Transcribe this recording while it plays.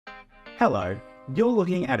Hello, you're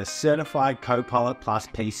looking at a certified Copilot Plus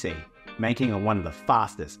PC, making it one of the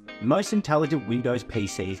fastest, most intelligent Windows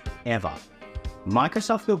PCs ever.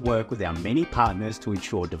 Microsoft will work with our many partners to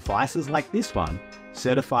ensure devices like this one,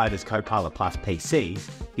 certified as Copilot Plus PCs,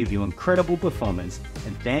 give you incredible performance,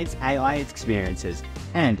 advanced AI experiences,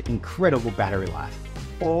 and incredible battery life,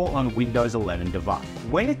 all on a Windows 11 device.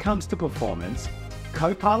 When it comes to performance,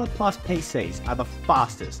 Copilot Plus PCs are the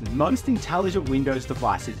fastest, most intelligent Windows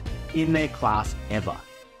devices in their class ever.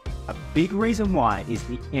 A big reason why is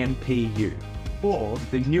the NPU, or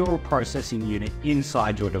the neural processing unit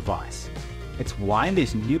inside your device. It's why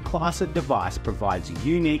this new class of device provides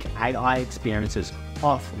unique AI experiences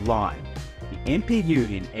offline. The NPU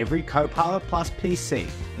in every Copilot Plus PC,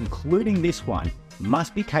 including this one,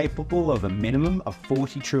 must be capable of a minimum of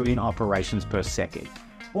 40 trillion operations per second,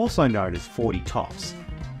 also known as 40 TOPS.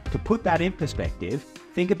 To put that in perspective,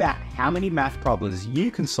 think about how many math problems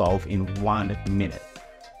you can solve in 1 minute.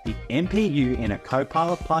 The NPU in a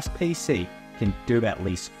Copilot Plus PC can do at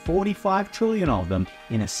least 45 trillion of them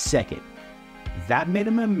in a second. That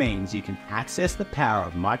minimum means you can access the power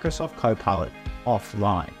of Microsoft Copilot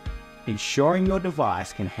offline, ensuring your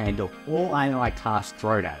device can handle all AI tasks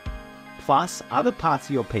thrown at it. Plus, other parts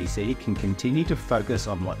of your PC can continue to focus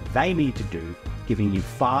on what they need to do, giving you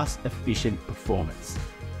fast, efficient performance.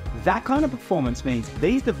 That kind of performance means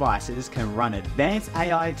these devices can run advanced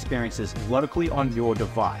AI experiences locally on your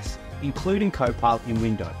device, including Copilot in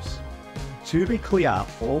Windows. To be clear,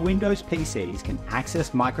 all Windows PCs can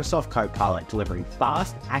access Microsoft Copilot, delivering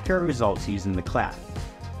fast, accurate results using the cloud.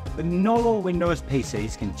 But not all Windows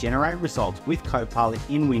PCs can generate results with Copilot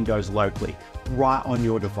in Windows locally, right on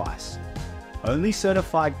your device. Only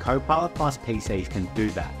certified Copilot Plus PCs can do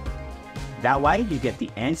that. That way, you get the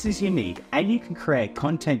answers you need and you can create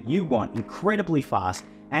content you want incredibly fast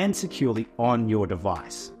and securely on your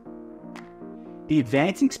device. The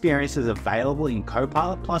advanced experiences available in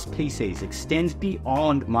Copilot Plus PCs extends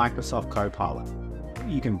beyond Microsoft Copilot.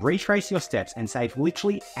 You can retrace your steps and save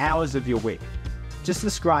literally hours of your week. Just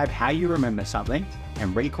describe how you remember something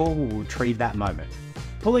and Recall will retrieve that moment,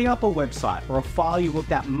 pulling up a website or a file you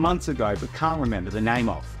looked at months ago but can't remember the name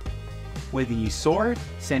of. Whether you saw it,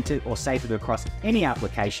 sent it, or saved it across any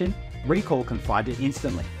application, Recall can find it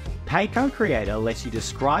instantly. Paycode Creator lets you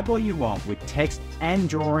describe what you want with text and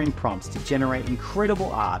drawing prompts to generate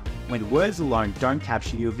incredible art when words alone don't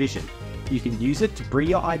capture your vision. You can use it to bring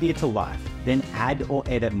your idea to life, then add or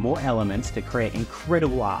edit more elements to create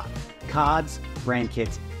incredible art, cards, brand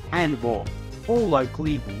kits, and more, all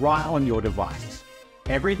locally right on your device.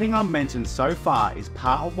 Everything I've mentioned so far is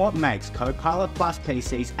part of what makes Copilot Plus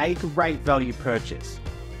PCs a great value purchase.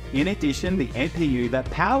 In addition, the NPU that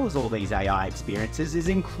powers all these AI experiences is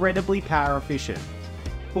incredibly power efficient.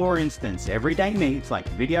 For instance, everyday needs like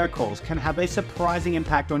video calls can have a surprising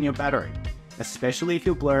impact on your battery, especially if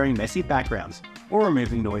you're blurring messy backgrounds or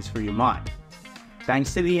removing noise from your mic.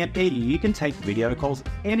 Thanks to the NPU, you can take video calls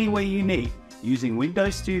anywhere you need, using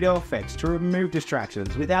Windows Studio effects to remove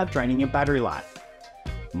distractions without draining your battery life.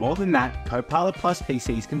 More than that, Copilot Plus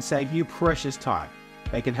PCs can save you precious time.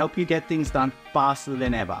 They can help you get things done faster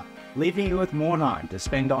than ever, leaving you with more time to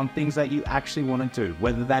spend on things that you actually want to do,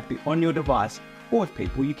 whether that be on your device or with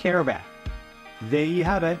people you care about. There you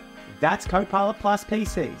have it. That's Copilot Plus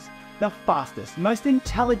PCs, the fastest, most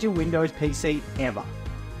intelligent Windows PC ever.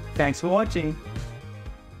 Thanks for watching.